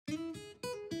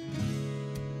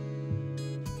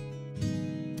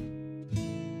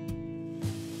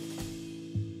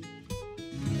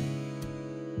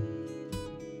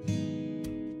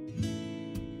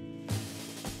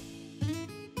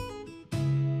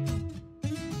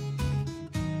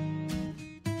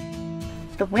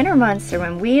The winter months are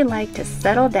when we like to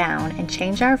settle down and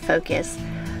change our focus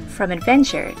from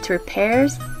adventure to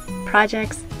repairs,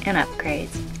 projects, and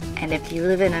upgrades. And if you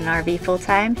live in an RV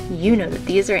full-time, you know that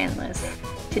these are endless.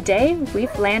 Today,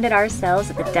 we've landed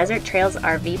ourselves at the Desert Trails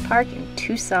RV Park in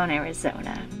Tucson,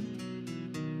 Arizona.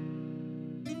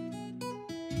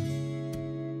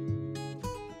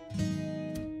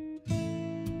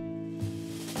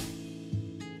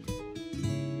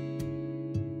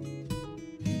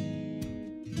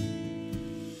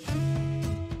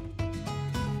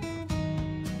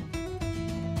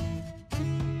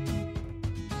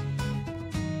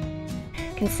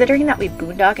 Considering that we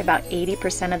boondock about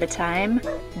 80% of the time,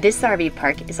 this RV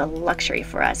park is a luxury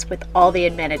for us with all the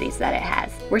amenities that it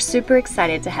has. We're super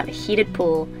excited to have a heated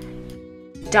pool,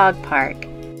 dog park,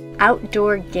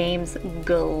 outdoor games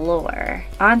galore,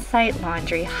 on-site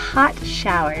laundry, hot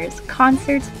showers,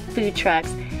 concerts, food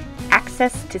trucks,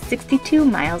 access to 62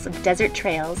 miles of desert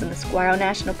trails in the Saguaro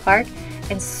National Park,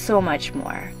 and so much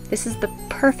more. This is the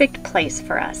perfect place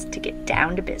for us to get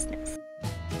down to business.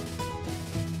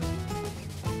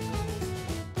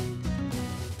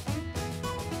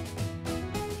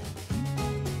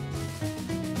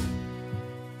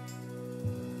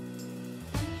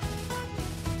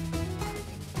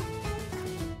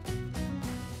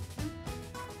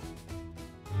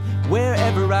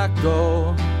 Wherever I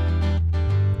go,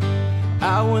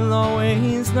 I will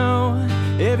always know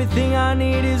everything I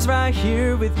need is right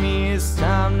here with me. It's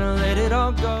time to let it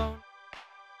all go.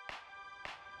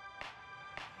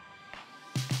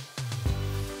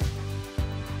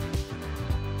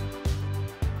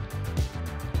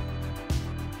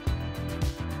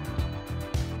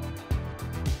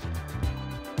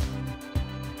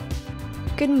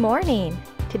 Good morning!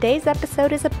 Today's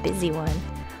episode is a busy one.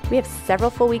 We have several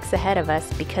full weeks ahead of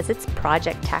us because it's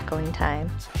project tackling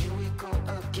time. So here we go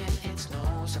again, it's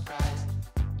no surprise,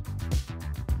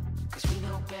 'cause we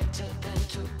know better than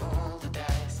to roll the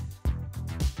dice.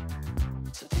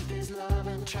 So take this love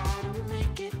and try to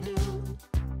make it new.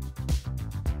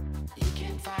 You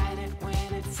can't fight it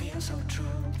when it feels so true.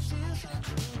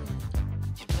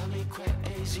 You drive me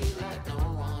crazy like no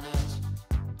one else.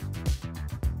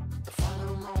 The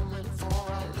final moment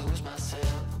before I lose myself.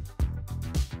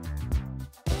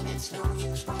 It's no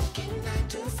use working 9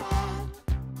 to 5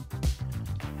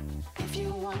 if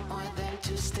you want more than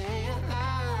to stay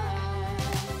alive.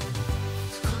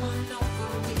 So come on over,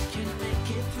 we can make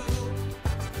it through.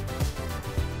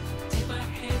 Take my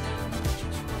hand, I know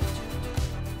just what to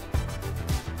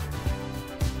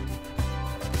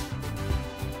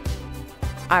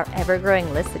do. Our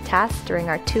ever-growing list of tasks during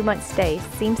our 2-month stay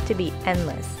seems to be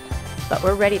endless, but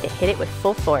we're ready to hit it with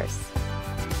full force.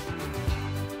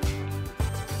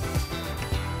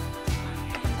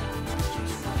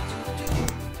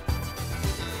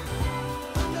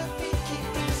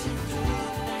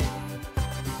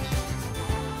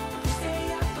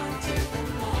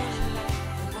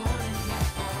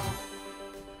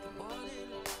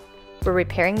 We're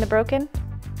repairing the broken,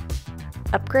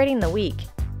 upgrading the weak,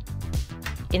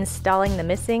 installing the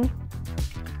missing,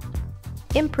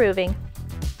 improving,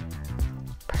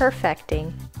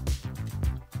 perfecting,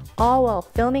 all while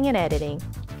filming and editing.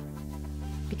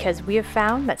 Because we have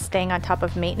found that staying on top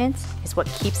of maintenance is what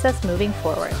keeps us moving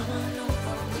forward.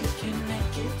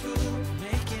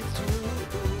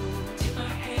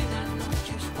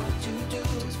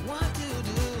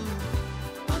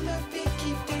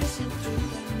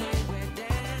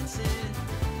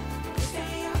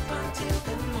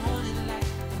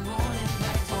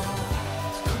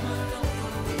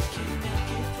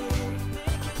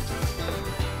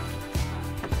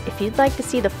 If you'd like to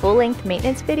see the full-length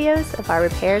maintenance videos of our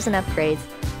repairs and upgrades,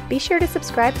 be sure to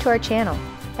subscribe to our channel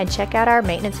and check out our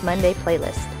Maintenance Monday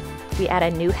playlist. We add a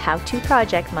new how-to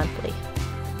project monthly.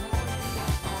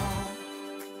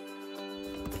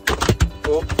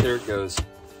 Oh, there it goes.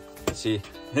 See?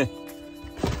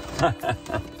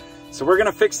 So we're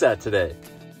gonna fix that today.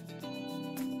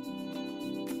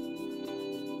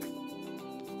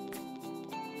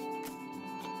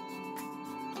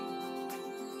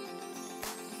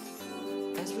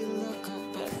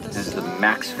 This is the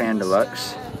Max Fan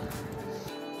Deluxe.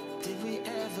 Did we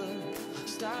ever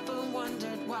stop and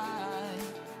wondered why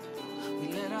we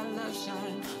let our love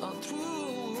shine all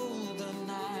through the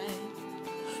night?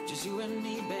 Just you and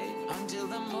me, babe, until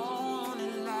the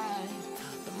morning light.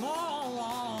 The morning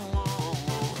light.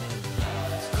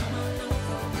 Come on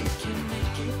over, we can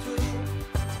make it through.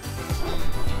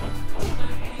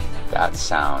 That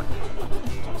sound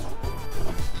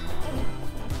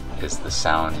is the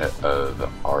sound of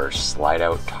our slide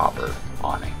out topper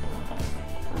awning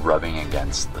rubbing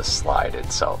against the slide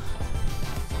itself.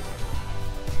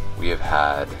 We have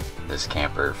had this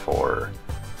camper for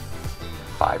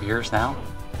 5 years now,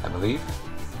 I believe,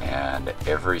 and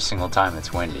every single time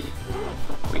it's windy,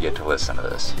 we get to listen to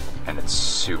this, and it's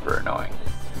super annoying.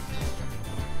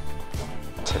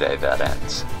 Today that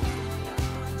ends.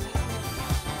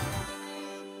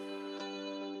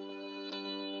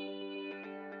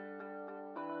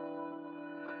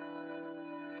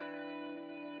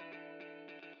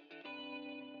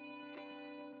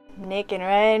 Nick and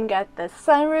Ryan got the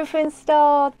sunroof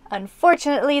installed.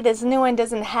 Unfortunately, this new one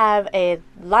doesn't have a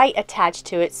light attached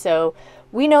to it, so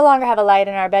we no longer have a light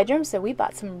in our bedroom, so we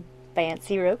bought some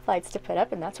fancy rope lights to put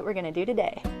up, and that's what we're gonna do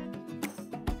today.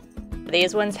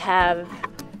 These ones have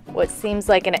what seems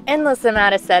like an endless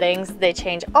amount of settings. They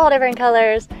change all different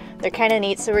colors. They're kind of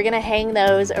neat, so we're gonna hang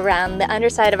those around the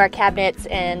underside of our cabinets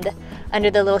and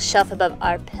under the little shelf above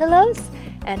our pillows,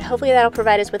 and hopefully that'll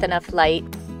provide us with enough light.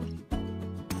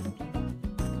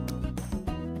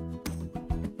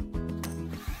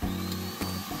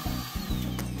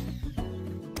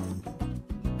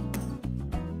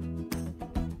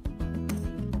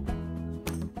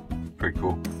 Pretty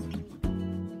cool.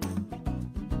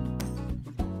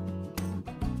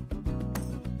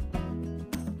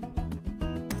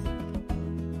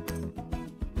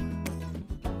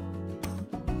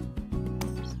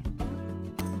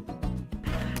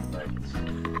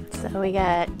 So we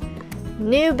got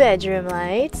new bedroom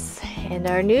lights and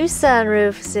our new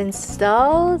sunroof's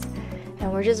installed,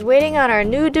 and we're just waiting on our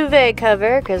new duvet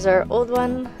cover because our old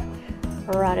one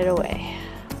rotted away.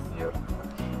 Yep.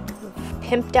 We've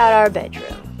pimped out our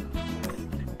bedroom.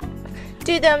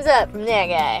 2 thumbs up from that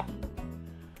guy.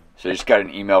 So I just got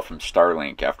an email from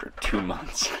Starlink after 2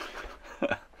 months.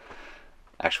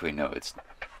 Actually, no,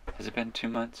 has it been 2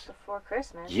 months? Before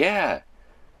Christmas. Yeah.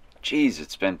 Jeez,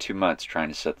 it's been 2 months trying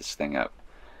to set this thing up.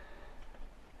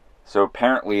 So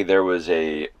apparently there was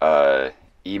a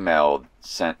email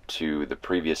sent to the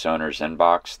previous owner's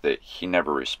inbox that he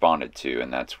never responded to,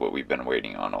 and that's what we've been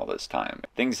waiting on all this time.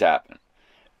 Things happen.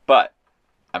 But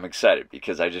I'm excited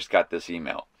because I just got this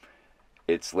email.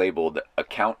 It's labeled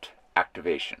Account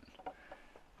Activation.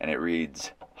 And it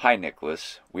reads, "Hi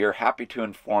Nicholas, we are happy to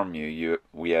inform you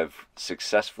we have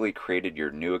successfully created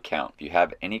your new account. If you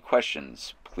have any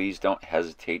questions, please don't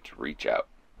hesitate to reach out."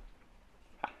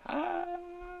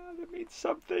 That means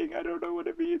something. I don't know what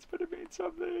it means, but it means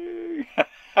something.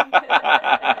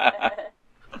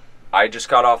 I just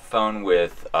got off the phone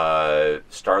with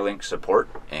Starlink support,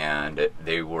 and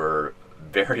they were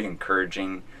very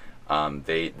encouraging.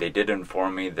 They did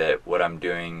inform me that what I'm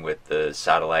doing with the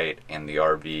satellite and the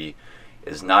RV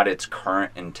is not its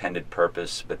current intended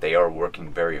purpose, but they are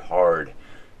working very hard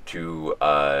to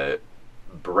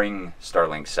bring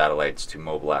Starlink satellites to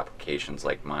mobile applications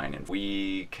like mine, and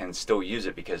we can still use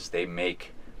it because they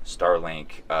make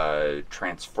Starlink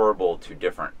transferable to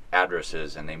different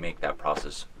addresses, and they make that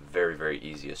process very, very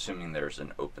easy, assuming there's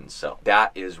an open cell.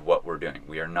 That is what we're doing.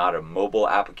 We are not a mobile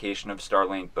application of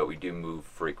Starlink, but we do move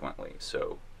frequently,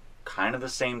 so kind of the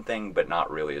same thing, but not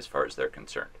really as far as they're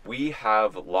concerned. We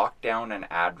have locked down an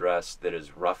address that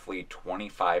is roughly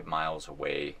 25 miles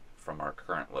away from our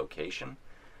current location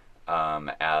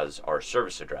as our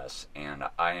service address, and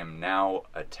I am now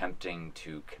attempting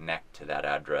to connect to that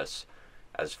address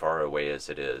as far away as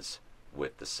it is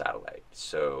with the satellite.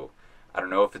 So I don't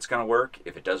know if it's going to work.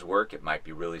 If it does work, it might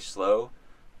be really slow,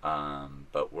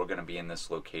 but we're going to be in this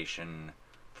location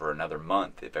for another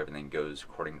month if everything goes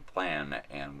according to plan,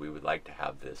 and we would like to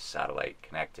have this satellite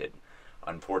connected.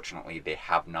 Unfortunately, they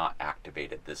have not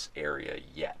activated this area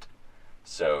yet,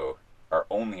 so our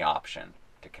only option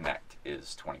to connect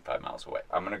is 25 miles away.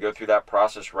 I'm going to go through that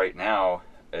process right now.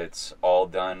 It's all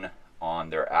done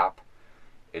on their app.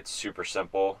 It's super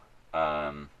simple.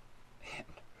 And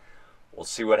we'll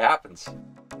see what happens.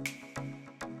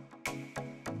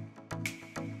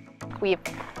 We've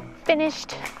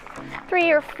finished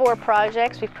 3 or 4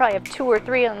 projects. We probably have 2 or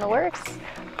 3 on the works,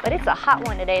 but it's a hot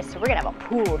one today, so we're gonna have a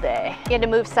pool day. We had to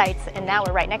move sites, and now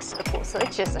we're right next to the pool, so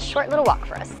it's just a short little walk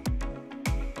for us.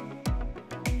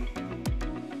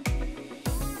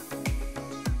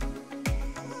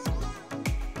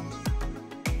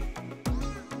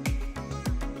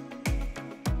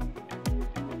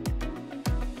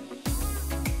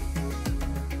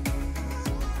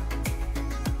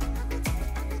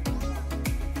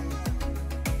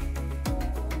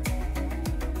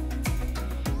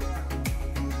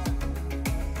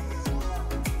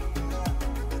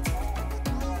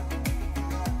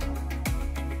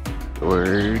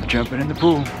 We're jumping in the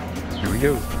pool. Here we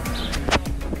go.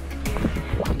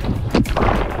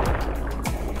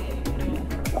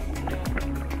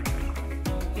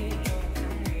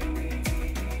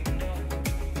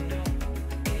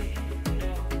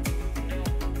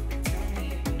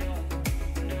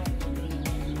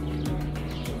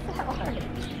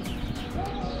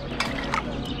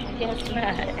 guess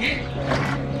not.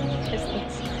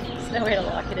 There's nowhere to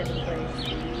lock it into place.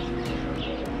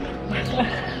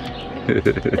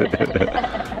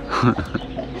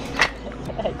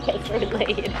 I guess we're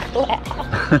laying flat.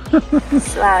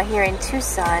 So out here in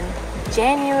Tucson,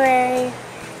 January,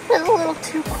 it was a little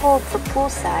too cold for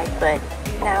poolside, but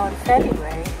now in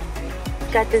February,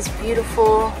 we've got this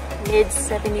beautiful mid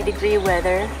 70-degree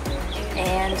weather,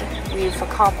 and we've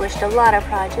accomplished a lot of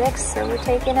projects, so we're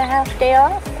taking a half day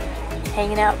off,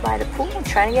 hanging out by the pool,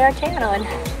 trying to get our tan on.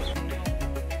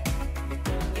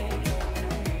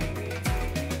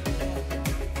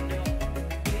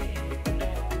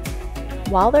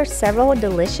 While there's several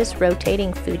delicious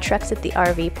rotating food trucks at the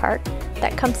RV park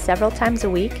that come several times a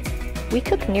week, we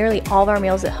cook nearly all of our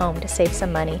meals at home to save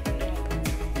some money.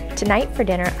 Tonight for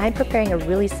dinner, I'm preparing a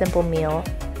really simple meal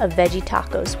of veggie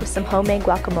tacos with some homemade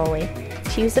guacamole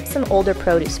to use up some older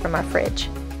produce from our fridge.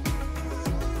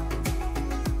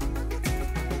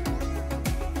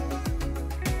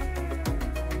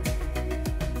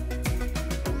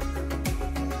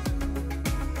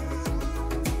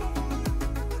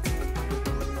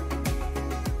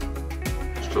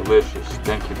 Delicious.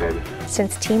 Thank you, baby.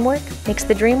 Since teamwork makes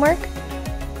the dream work,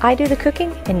 I do the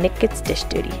cooking and Nick gets dish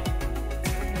duty.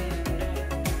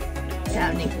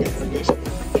 Now Nick does the dishes.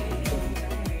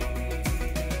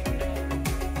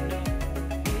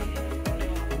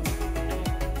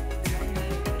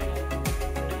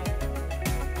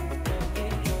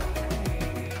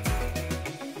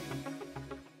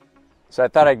 So I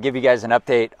thought I'd give you guys an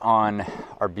update on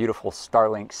our beautiful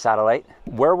Starlink satellite.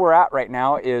 Where we're at right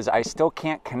now is I still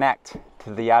can't connect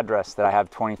to the address that I have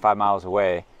 25 miles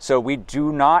away. So we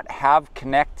do not have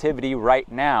connectivity right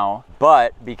now,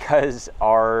 but because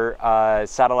our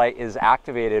satellite is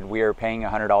activated, we are paying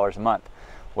 $100 a month,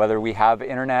 whether we have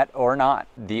internet or not.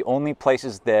 The only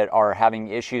places that are having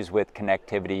issues with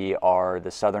connectivity are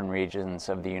the southern regions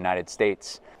of the United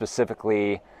States,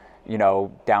 specifically, you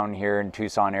know, down here in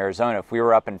Tucson, Arizona. If we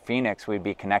were up in Phoenix, we'd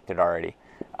be connected already.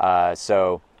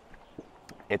 So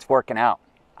it's working out.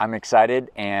 I'm excited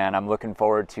and I'm looking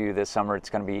forward to this summer. It's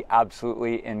going to be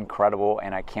absolutely incredible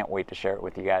and I can't wait to share it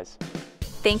with you guys.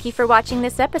 Thank you for watching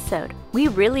this episode. We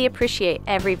really appreciate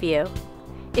every view.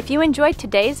 If you enjoyed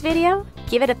today's video,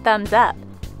 give it a thumbs up.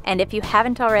 And if you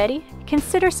haven't already,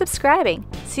 consider subscribing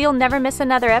so you'll never miss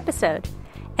another episode.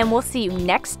 And we'll see you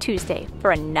next Tuesday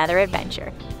for another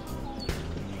adventure.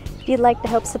 If you'd like to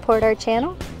help support our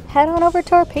channel, head on over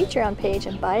to our Patreon page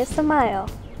and buy us a mile.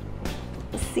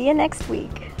 We'll see you next week.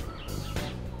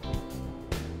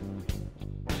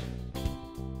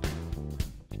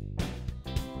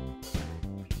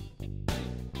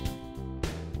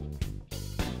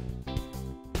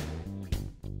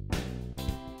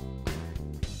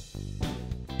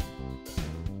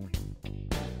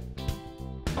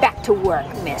 Back to work,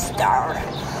 mister.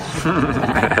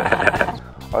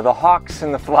 Are the hawks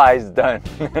and the flies done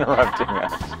interrupting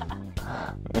us?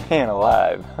 Man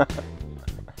alive.